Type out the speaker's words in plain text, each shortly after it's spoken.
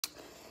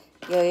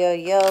Yo, yo,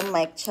 yo,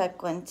 mic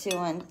check, 1, 2,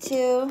 1,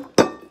 2.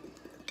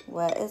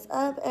 What is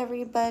up,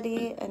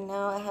 everybody? I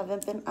know I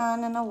haven't been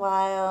on in a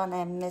while, and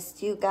I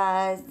missed you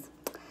guys.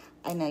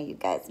 I know you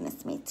guys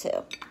missed me,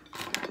 too.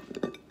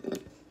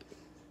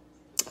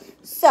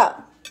 So,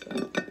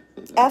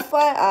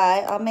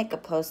 FYI, I'll make a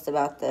post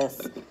about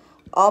this.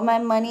 All my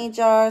money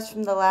jars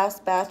from the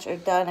last batch are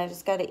done. I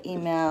just got to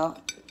email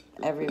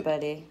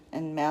everybody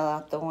and mail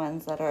out the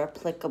ones that are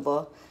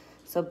applicable.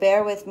 So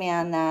bear with me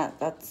on that.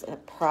 That's a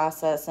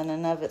process in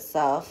and of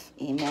itself,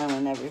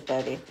 emailing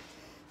everybody.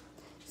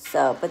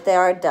 So, but they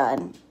are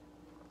done.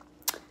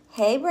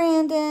 Hey,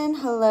 Brandon.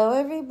 Hello,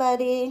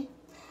 everybody.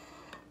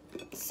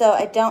 So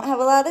I don't have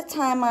a lot of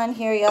time on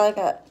here, y'all. I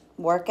got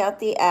work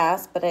out the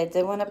ass, but I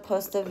did want to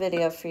post a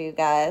video for you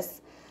guys.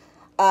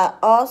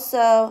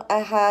 Also,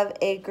 I have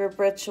a group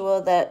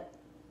ritual that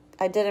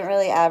I didn't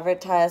really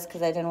advertise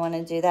because I didn't want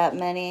to do that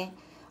many.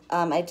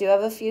 I do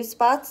have a few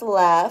spots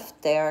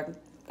left.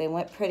 They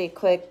went pretty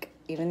quick,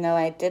 even though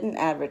I didn't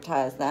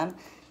advertise them.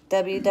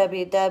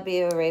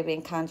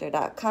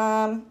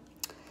 www.arabianconjure.com.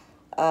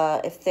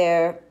 If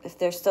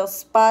there's still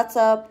spots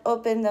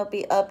open, they'll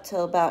be up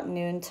till about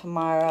noon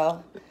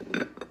tomorrow,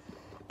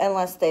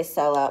 unless they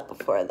sell out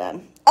before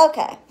then.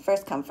 Okay,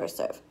 first come, first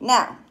serve.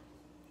 Now,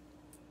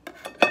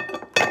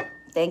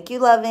 thank you,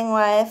 loving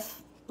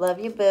wife. Love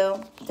you,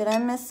 boo. Did I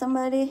miss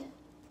somebody?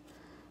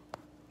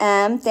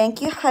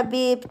 Thank you,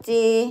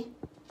 Habibti.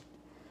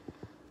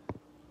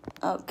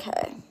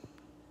 Okay.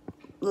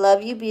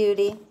 Love you,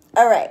 beauty.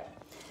 All right.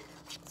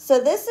 So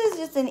this is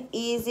just an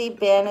easy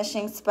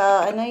banishing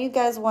spell. I know you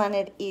guys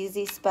wanted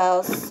easy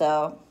spells,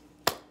 so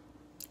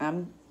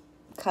I'm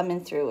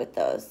coming through with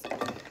those.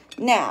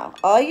 Now,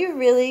 all you're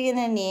really going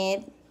to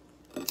need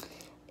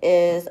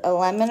is a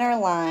lemon or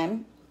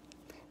lime.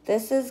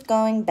 This is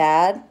going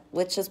bad,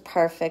 which is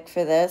perfect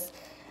for this.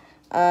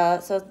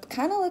 So it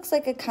kind of looks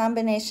like a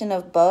combination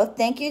of both.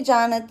 Thank you,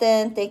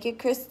 Jonathan. Thank you,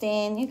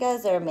 Christine. You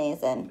guys are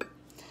amazing.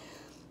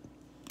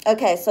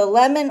 Okay, so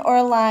lemon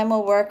or lime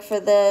will work for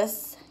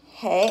this.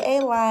 Hey,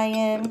 a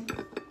lion.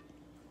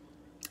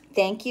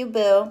 Thank you,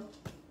 boo.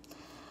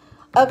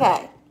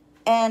 Okay,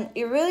 and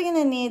you're really going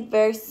to need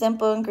very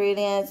simple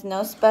ingredients.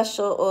 No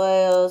special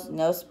oils,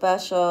 no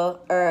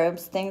special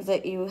herbs, things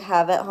that you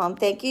have at home.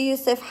 Thank you,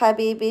 Yusuf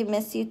Habibi.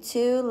 Miss you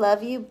too.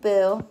 Love you,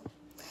 boo.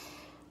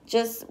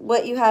 Just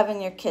what you have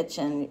in your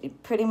kitchen.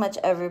 Pretty much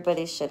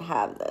everybody should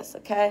have this,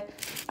 okay?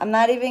 I'm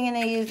not even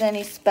going to use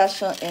any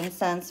special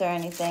incense or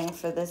anything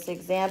for this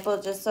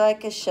example, just so I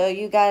can show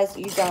you guys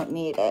you don't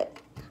need it.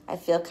 I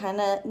feel kind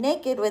of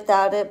naked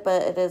without it,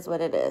 but it is what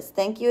it is.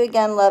 Thank you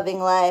again, loving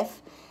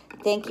life.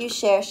 Thank you,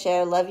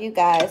 share. Love you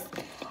guys.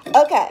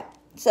 Okay,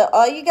 so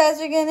all you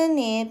guys are going to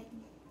need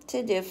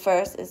to do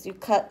first is you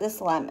cut this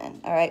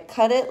lemon, all right?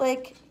 Cut it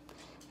like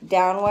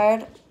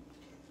downward.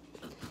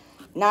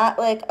 Not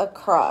like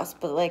across,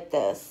 but like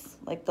this,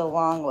 like the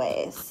long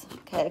ways.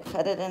 Okay,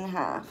 cut it in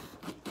half.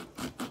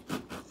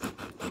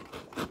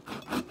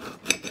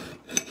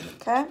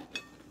 Okay?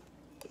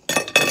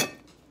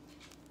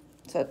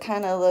 So it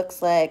kind of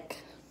looks like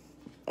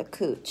a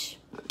cooch.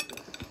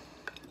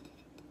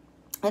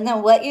 And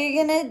then what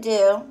you're going to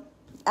do,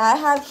 I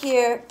have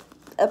here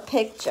a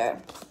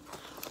picture.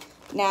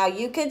 Now,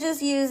 you could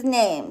just use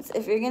names.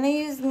 If you're going to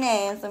use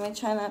names, let me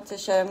try not to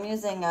show. I'm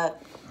using a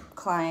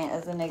client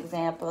as an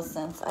example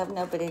since I have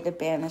nobody to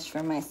banish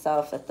for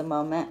myself at the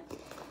moment.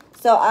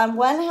 So on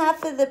one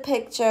half of the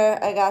picture,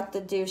 I got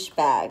the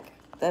douchebag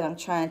that I'm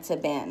trying to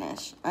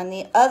banish. On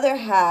the other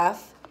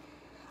half,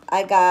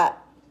 I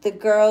got the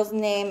girl's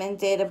name and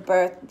date of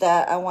birth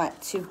that I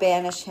want to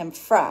banish him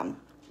from.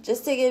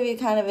 Just to give you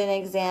kind of an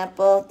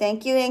example.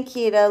 Thank you,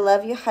 Ankita.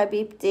 Love you,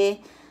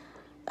 Habibti.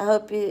 I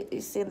hope you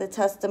see the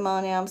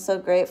testimonial. I'm so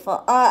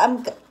grateful.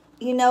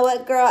 You know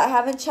what, girl? I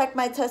haven't checked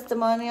my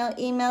testimonial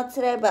email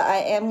today, but I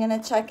am going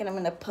to check, and I'm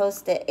going to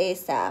post it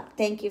ASAP.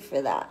 Thank you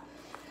for that.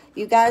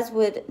 You guys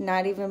would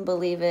not even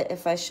believe it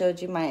if I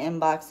showed you my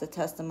inbox of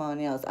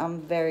testimonials.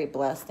 I'm very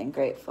blessed and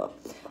grateful.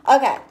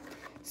 Okay,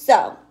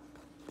 so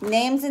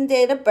names and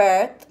date of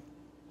birth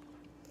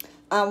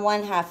on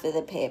one half of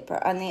the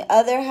paper. On the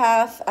other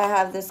half, I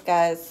have this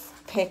guy's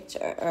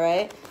picture, all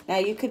right? Now,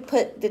 you could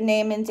put the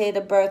name and date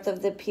of birth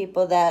of the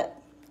people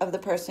of the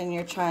person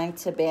you're trying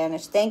to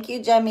banish. Thank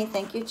you, Jemmy.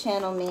 Thank you,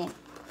 Channel Me.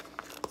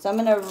 So I'm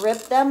going to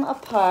rip them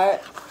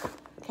apart,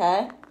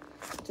 okay,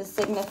 to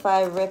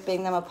signify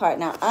ripping them apart.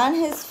 Now, on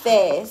his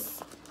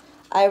face,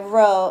 I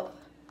wrote,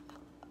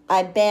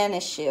 I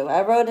banish you.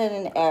 I wrote it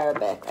in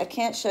Arabic. I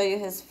can't show you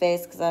his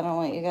face because I don't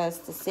want you guys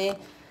to see.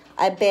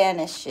 I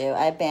banish you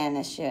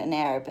in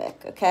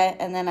Arabic, okay?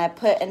 And then I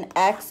put an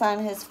X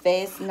on his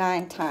face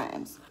 9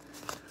 times.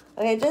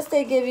 Okay, just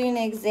to give you an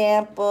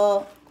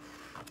example,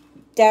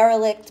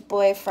 derelict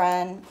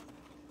boyfriend,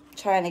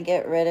 trying to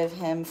get rid of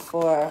him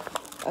for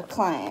a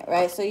client,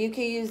 right? So you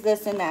could use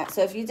this and that.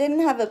 So if you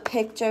didn't have a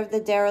picture of the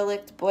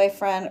derelict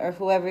boyfriend or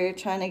whoever you're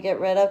trying to get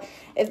rid of,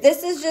 if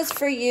this is just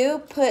for you,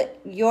 put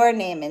your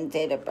name and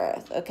date of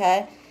birth,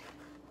 okay?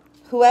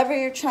 Whoever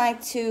you're trying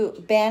to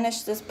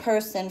banish this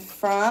person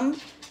from,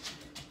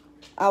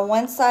 On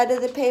one side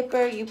of the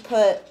paper, you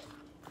put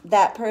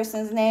that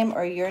person's name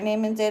or your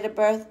name and date of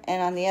birth,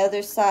 and on the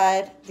other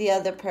side, the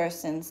other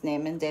person's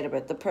name and date of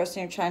birth, the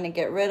person you're trying to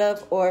get rid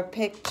of, or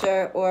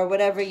picture, or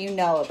whatever you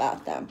know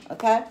about them,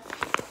 okay?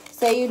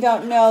 Say you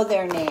don't know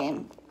their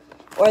name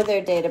or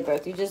their date of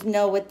birth. You just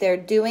know what they're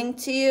doing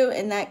to you.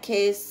 In that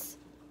case,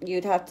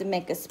 you'd have to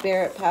make a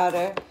spirit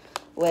powder,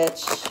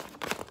 which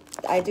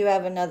I do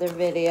have another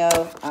video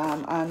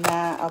on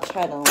that. I'll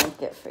try to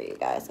link it for you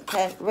guys,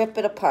 okay? Rip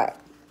it apart.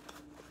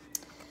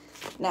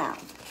 Now,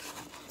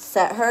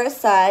 set her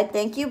aside.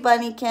 Thank you,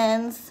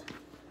 Bunnykins.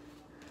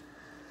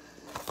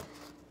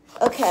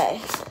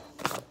 Okay.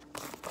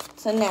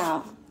 So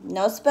now,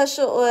 no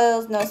special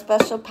oils, no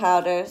special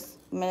powders.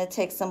 I'm going to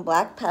take some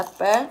black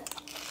pepper.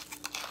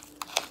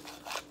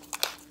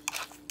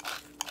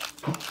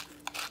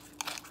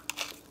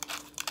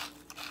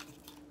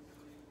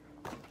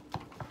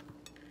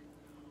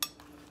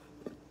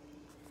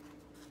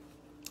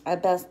 I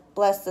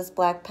bless this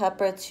black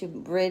pepper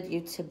to rid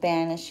you, to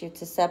banish you,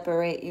 to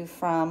separate you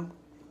from,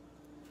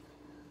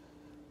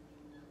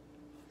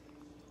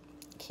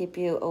 keep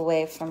you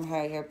away from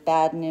her. You're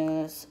bad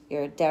news,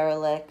 you're a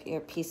derelict, you're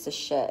a piece of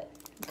shit.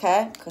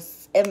 Okay?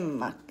 Because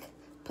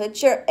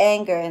put your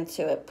anger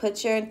into it.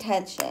 Put your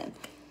intention.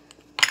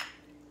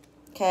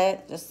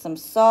 Okay? Just some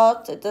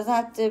salt. It doesn't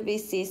have to be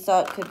sea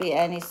salt. It could be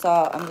any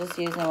salt. I'm just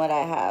using what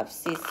I have.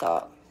 Sea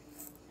salt.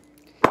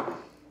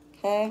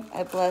 Okay?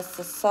 I bless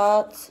the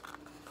salt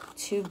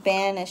to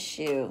banish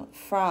you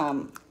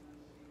from,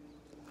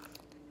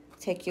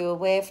 take you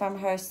away from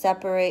her,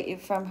 separate you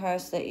from her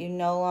so that you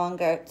no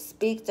longer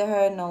speak to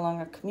her, no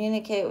longer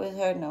communicate with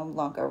her, no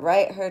longer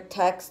write her,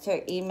 text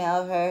her,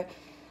 email her.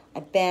 I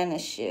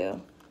banish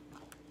you.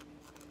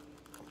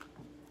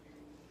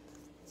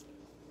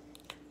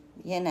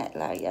 Now,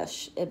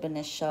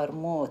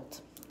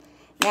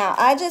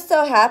 I just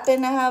so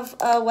happen to have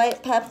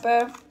white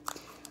pepper.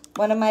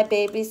 One of my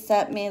babies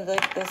sent me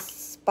like this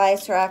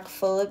spice rack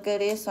full of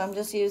goodies, so I'm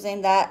just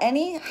using that.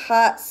 Any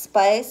hot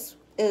spice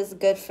is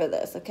good for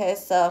this, okay?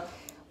 So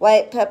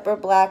white pepper,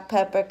 black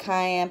pepper,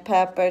 cayenne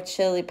pepper,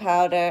 chili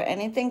powder,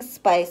 anything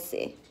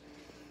spicy,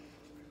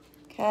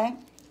 okay?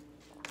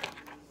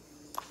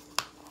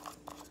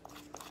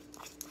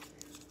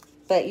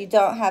 But you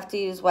don't have to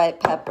use white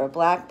pepper.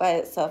 Black by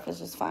itself is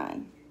just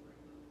fine.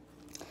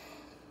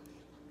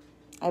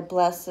 I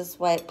bless this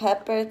white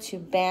pepper to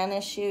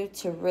banish you,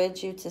 to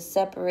rid you, to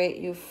separate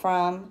you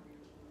from,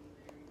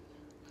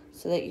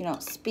 so that you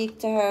don't speak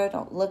to her,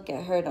 don't look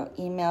at her, don't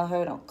email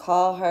her, don't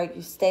call her.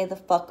 You stay the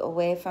fuck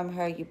away from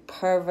her, you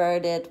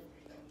perverted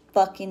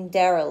fucking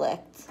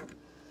derelict.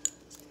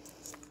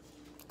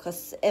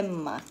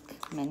 Kosimak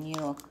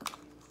menu.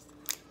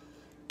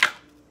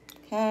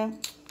 Okay.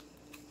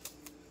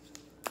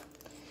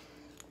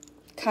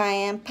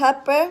 Cayenne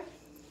pepper.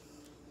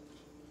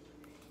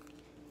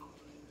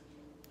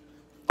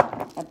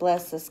 I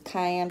bless this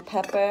cayenne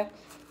pepper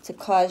to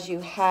cause you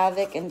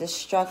havoc and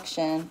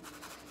destruction,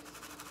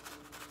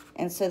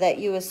 and so that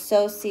you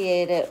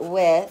associate it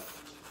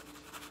with,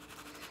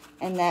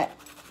 and that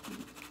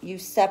you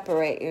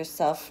separate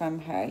yourself from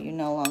her. You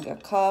no longer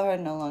call her,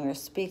 no longer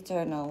speak to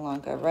her, no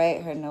longer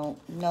write her, no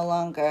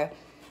longer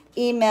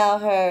email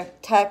her,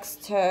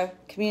 text her,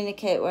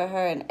 communicate with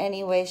her in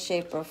any way,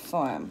 shape, or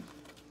form.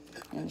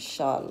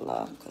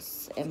 Inshallah.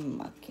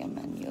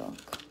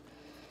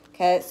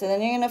 Okay, so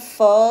then you're going to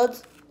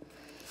fold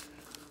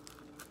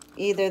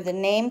either the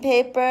name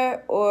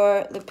paper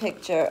or the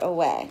picture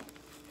away.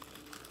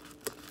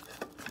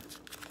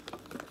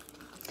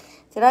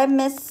 Did I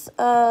miss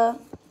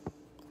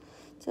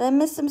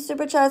some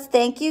super chats?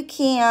 Thank you,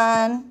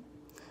 Keon.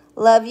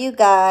 Love you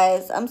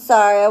guys. I'm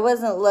sorry, I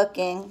wasn't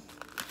looking.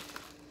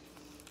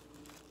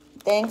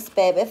 Thanks,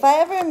 babe. If I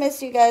ever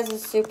miss you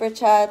guys' super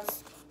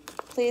chats,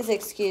 please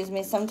excuse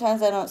me.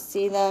 Sometimes I don't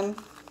see them.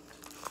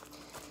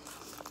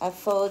 I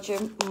fold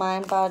your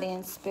mind, body,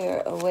 and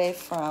spirit away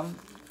from.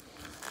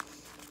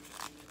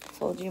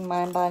 Fold you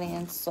mind, body,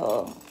 and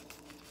soul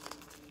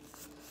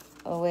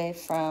away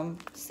from.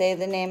 Say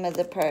the name of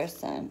the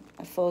person.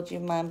 I fold you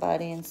mind,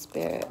 body, and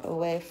spirit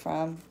away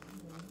from.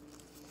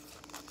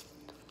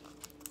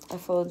 I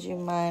fold you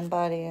mind,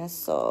 body, and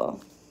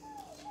soul.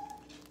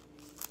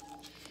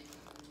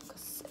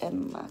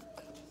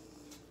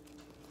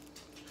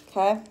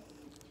 Okay?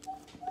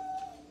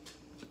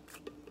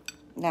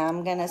 Now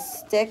I'm going to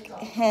stick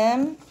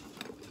him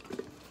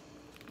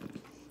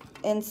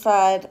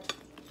inside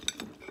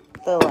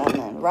the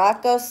lemon.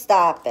 Rocco,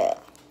 stop it.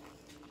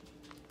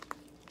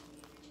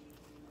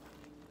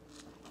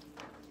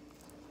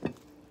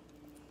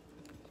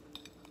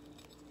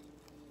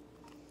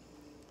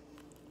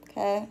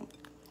 Okay?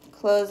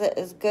 Close it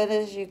as good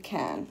as you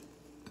can.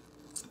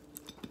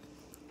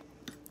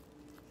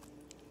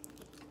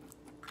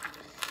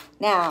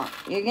 Now,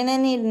 you're going to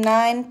need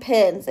 9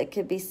 pins. It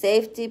could be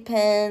safety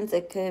pins,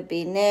 it could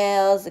be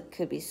nails, it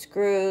could be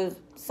screws,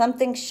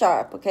 something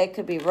sharp, okay? It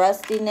could be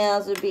rusty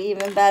nails would be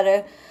even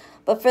better.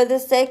 But for the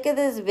sake of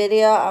this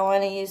video, I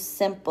want to use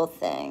simple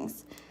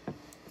things.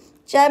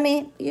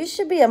 Jemmy, you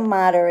should be a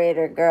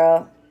moderator,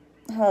 girl.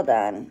 Hold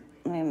on.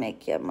 Let me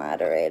make you a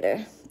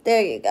moderator.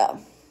 There you go.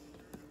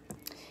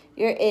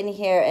 You're in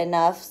here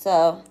enough,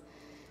 so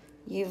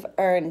you've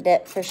earned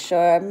it for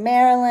sure.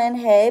 Marilyn,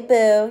 hey,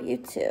 boo. You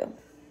too.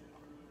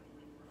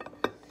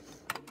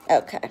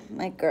 Okay,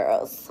 my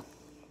girls.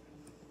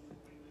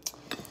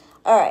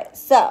 All right,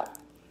 so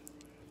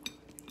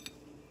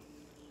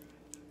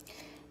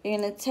you're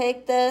going to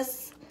take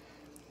this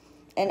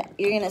and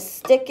you're going to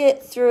stick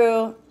it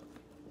through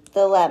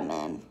the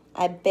lemon.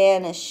 I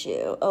banish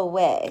you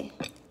away.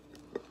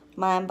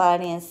 Mind,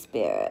 body, and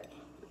spirit.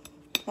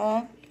 Okay?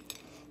 I'm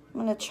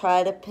going to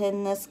try to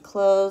pin this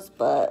closed,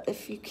 but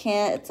if you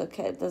can't, it's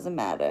okay. It doesn't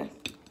matter.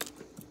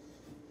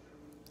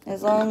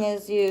 As long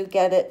as you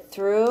get it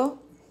through.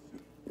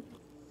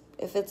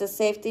 If it's a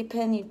safety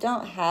pin, you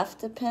don't have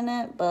to pin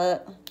it,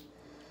 but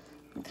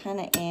I'm kind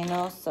of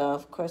anal, so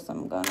of course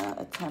I'm going to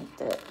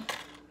attempt it.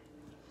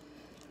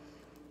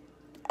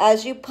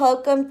 As you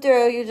poke them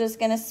through, you're just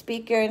going to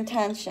speak your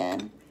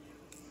intention.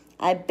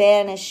 I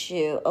banish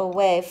you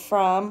away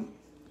from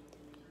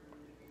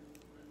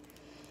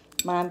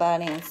mind,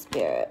 body, and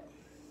spirit.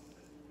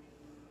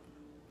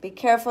 Be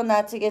careful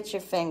not to get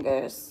your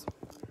fingers.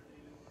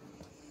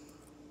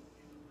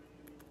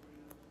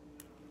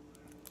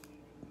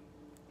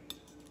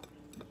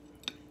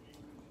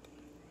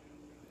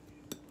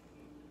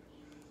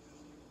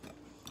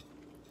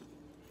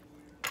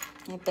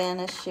 I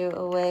banish you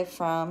away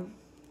from.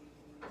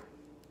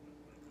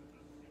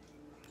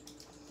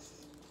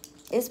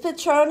 Is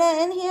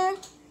Patrona in here?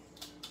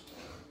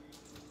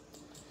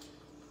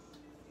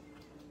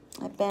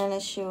 I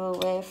banish you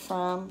away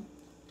from.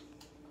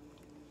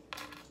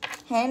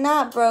 Hey,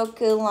 not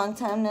Broku. Long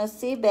time no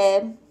see,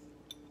 babe.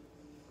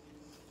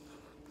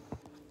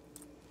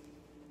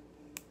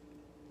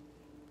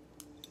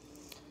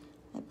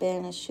 I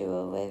banish you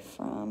away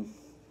from.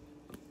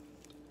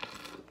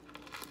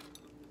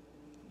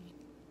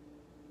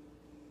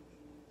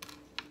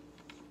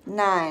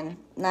 Nine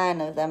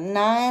of them.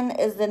 9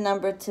 is the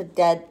number to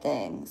dead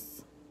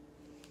things.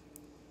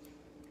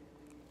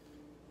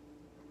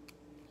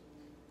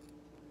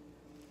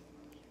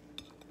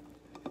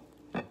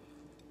 I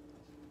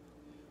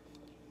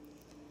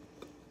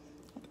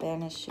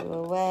banish you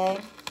away.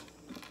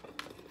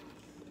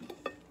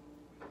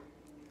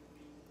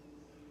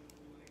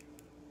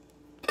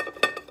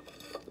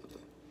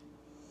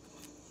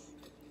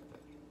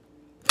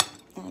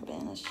 I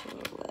banish you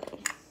away.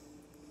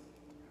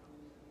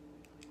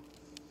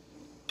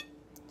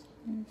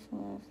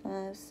 4,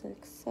 5,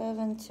 6,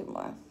 7. 2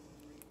 more.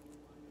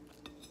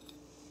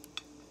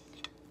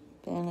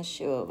 Banish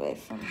you away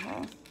from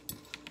her.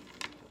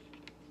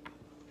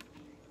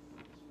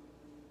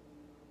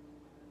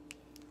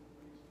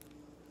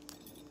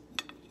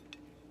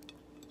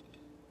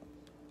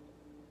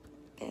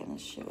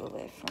 Banish you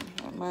away from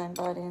her. Mind,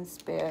 body, and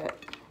spirit.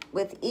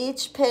 With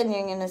each pin,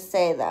 you're going to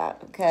say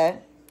that, okay?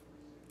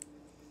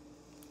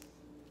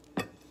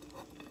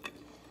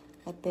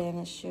 I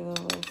banish you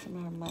away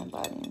from her mind,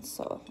 body, and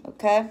soul.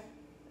 Okay?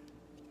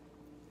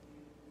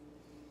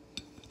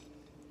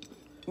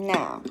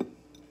 Now,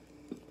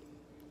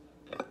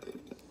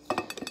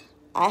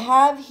 I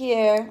have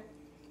here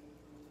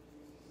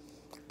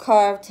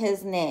carved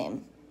his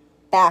name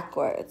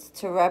backwards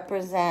to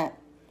represent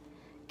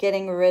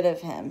getting rid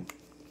of him.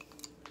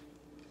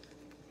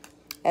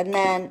 And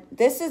then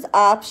this is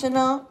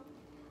optional,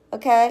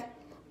 okay?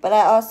 But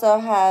I also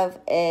have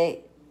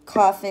a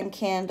coffin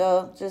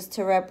candle just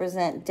to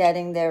represent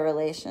deading their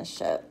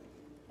relationship,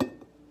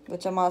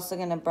 which I'm also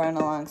going to burn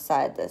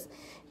alongside this.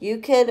 You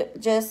could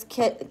just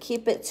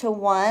keep it to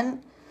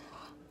 1.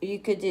 You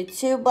could do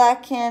 2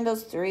 black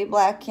candles, 3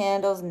 black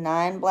candles,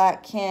 9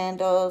 black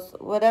candles,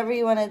 whatever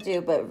you want to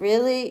do. But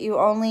really, you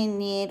only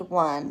need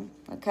 1,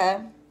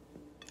 okay?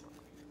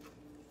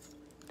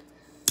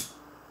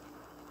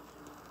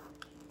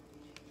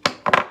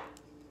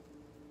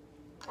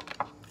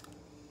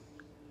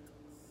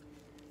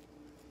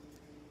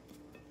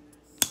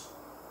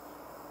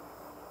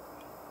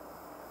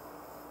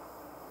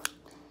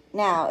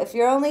 Now, if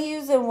you're only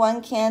using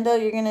 1 candle,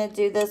 you're going to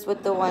do this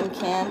with the 1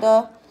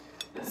 candle.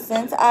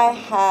 Since I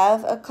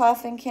have a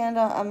coffin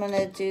candle, I'm going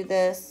to do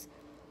this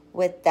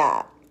with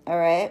that, all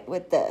right,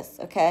 with this,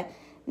 okay?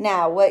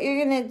 Now, what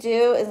you're going to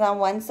do is on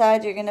one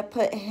side, you're going to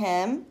put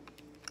him.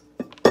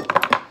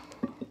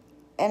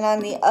 And on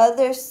the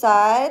other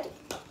side,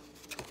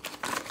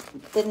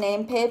 the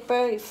name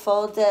paper, you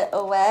fold it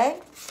away.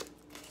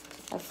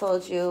 I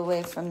fold you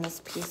away from this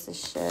piece of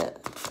shit.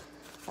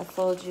 I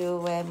fold you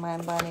away,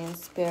 mind, body, and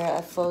spirit.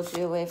 I fold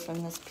you away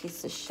from this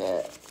piece of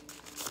shit.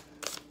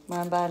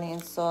 Mind, body,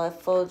 and soul. I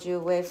fold you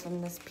away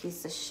from this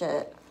piece of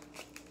shit.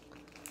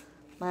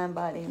 Mind,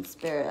 body, and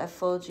spirit. I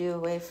fold you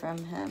away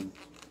from him.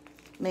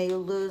 May you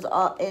lose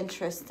all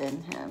interest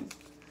in him.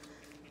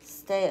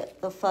 Stay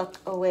the fuck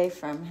away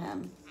from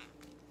him.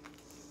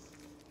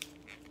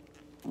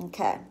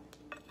 Okay.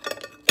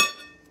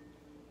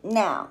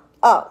 Now,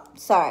 oh,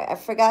 sorry. I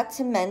forgot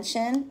to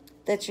mention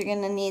that you're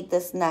going to need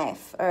this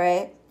knife, all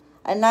right?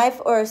 a knife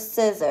or a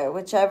scissor,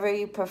 whichever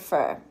you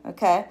prefer,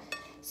 okay?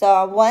 So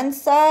on one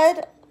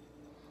side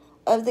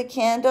of the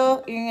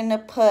candle, you're going to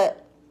put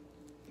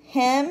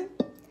him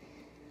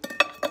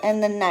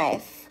and the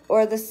knife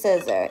or the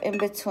scissor in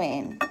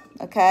between,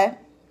 okay?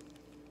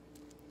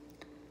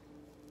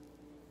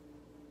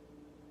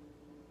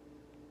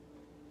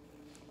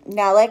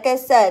 Now, like I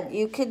said,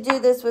 you could do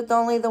this with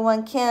only the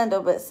one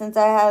candle, but since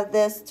I have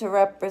this to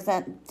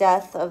represent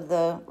death of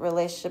the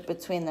relationship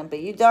between them, but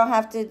you don't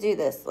have to do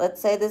this.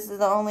 Let's say this is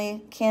the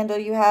only candle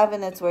you have,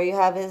 and it's where you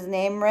have his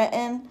name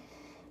written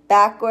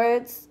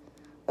backwards,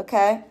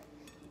 okay?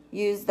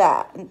 Use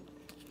that.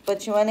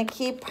 But you want to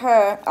keep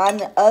her on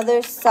the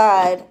other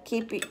side,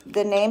 keep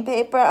the name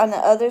paper on the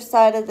other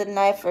side of the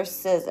knife or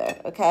scissor,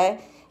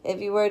 okay?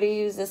 If you were to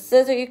use a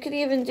scissor, you could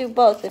even do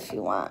both if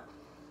you want.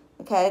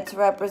 Okay, to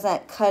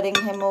represent cutting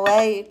him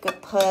away, you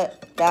could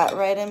put that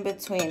right in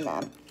between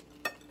them.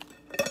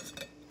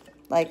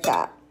 Like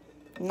that.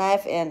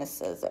 Knife and a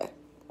scissor.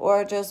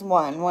 Or just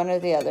one or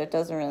the other. It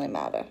doesn't really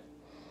matter.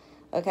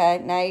 Okay,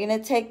 now you're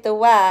going to take the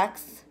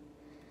wax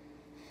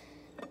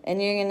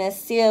and you're going to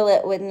seal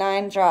it with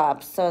 9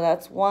 drops. So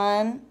that's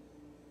 1,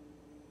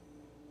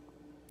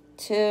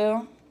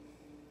 2,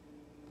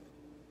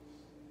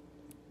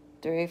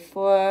 3,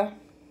 4,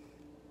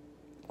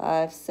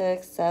 5,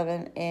 6,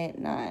 7, 8,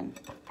 9.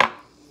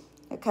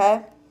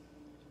 Okay?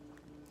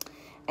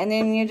 And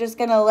then you're just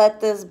going to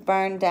let this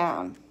burn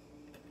down.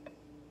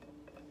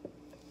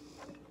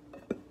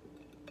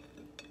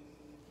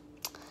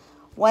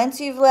 Once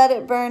you've let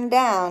it burn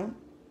down,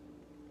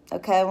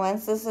 okay,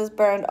 once this is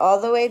burned all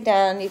the way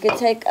down, you could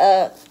take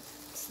a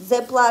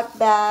Ziploc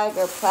bag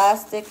or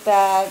plastic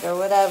bag or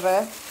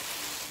whatever.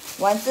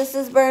 Once this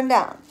is burned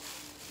down,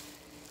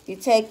 you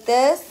take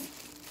this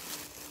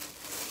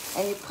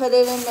and you put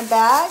it in the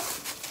bag,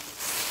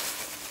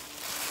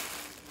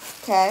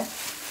 okay?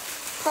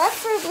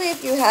 Preferably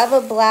if you have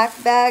a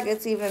black bag,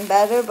 it's even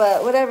better,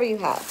 but whatever you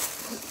have.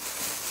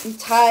 You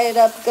tie it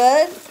up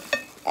good,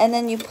 and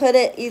then you put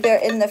it either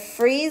in the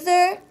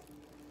freezer,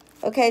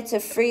 okay, to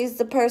freeze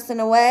the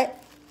person away,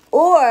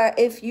 or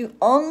if you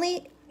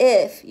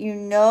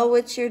know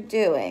what you're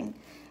doing,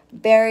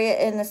 bury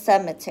it in the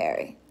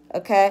cemetery,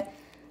 okay?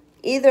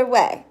 Either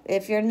way,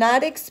 if you're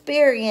not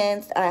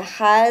experienced, I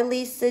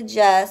highly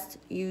suggest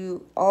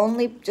you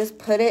only just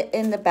put it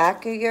in the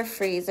back of your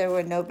freezer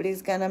where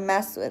nobody's going to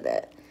mess with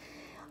it.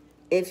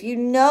 If you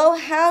know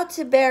how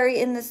to bury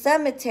in the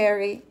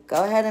cemetery,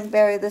 go ahead and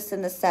bury this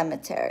in the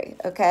cemetery,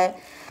 okay?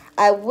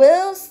 I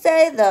will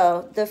say,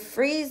 though, the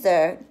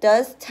freezer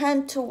does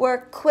tend to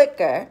work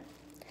quicker,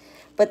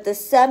 but the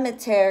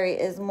cemetery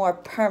is more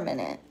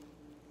permanent.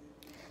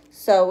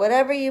 So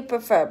whatever you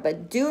prefer,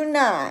 but do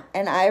not,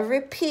 and I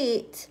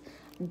repeat,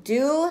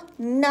 do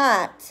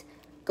not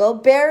go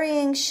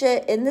burying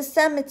shit in the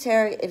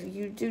cemetery if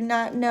you do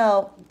not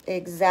know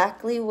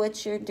exactly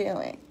what you're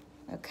doing,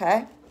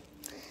 okay?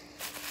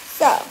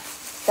 So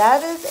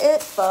that is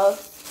it,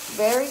 folks.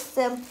 Very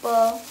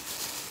simple,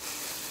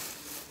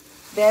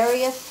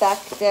 very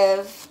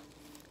effective,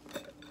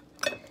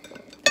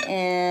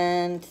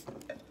 and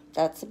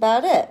that's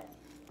about it.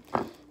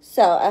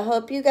 So I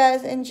hope you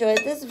guys enjoyed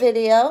this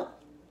video.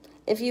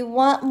 If you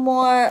want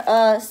more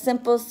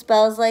simple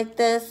spells like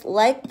this,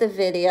 like the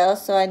video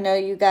so I know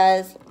you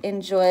guys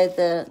enjoy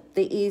the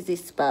easy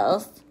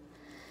spells.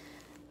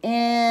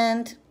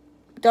 And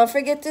don't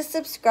forget to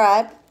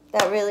subscribe.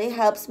 That really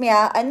helps me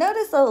out. I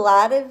notice a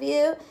lot of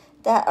you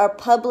that are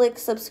public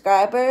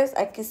subscribers.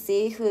 I can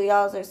see who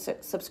y'all are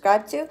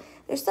subscribed to.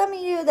 There's some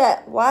of you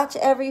that watch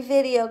every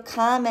video,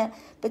 comment,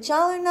 but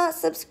y'all are not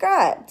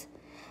subscribed.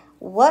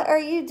 What are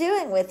you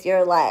doing with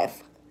your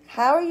life?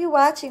 How are you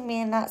watching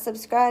me and not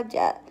subscribed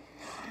yet?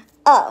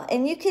 Oh,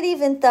 and you could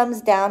even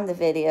thumbs down the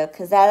video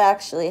because that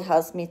actually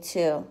helps me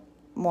too,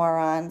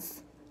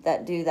 morons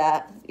that do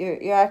that.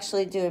 You're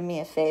actually doing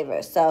me a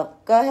favor. So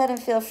go ahead and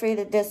feel free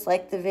to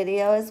dislike the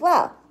video as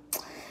well.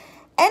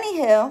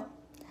 Anywho,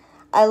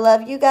 I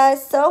love you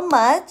guys so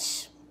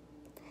much,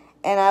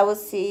 and I will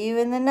see you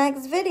in the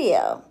next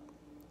video.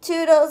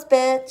 Toodles,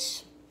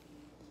 bitch.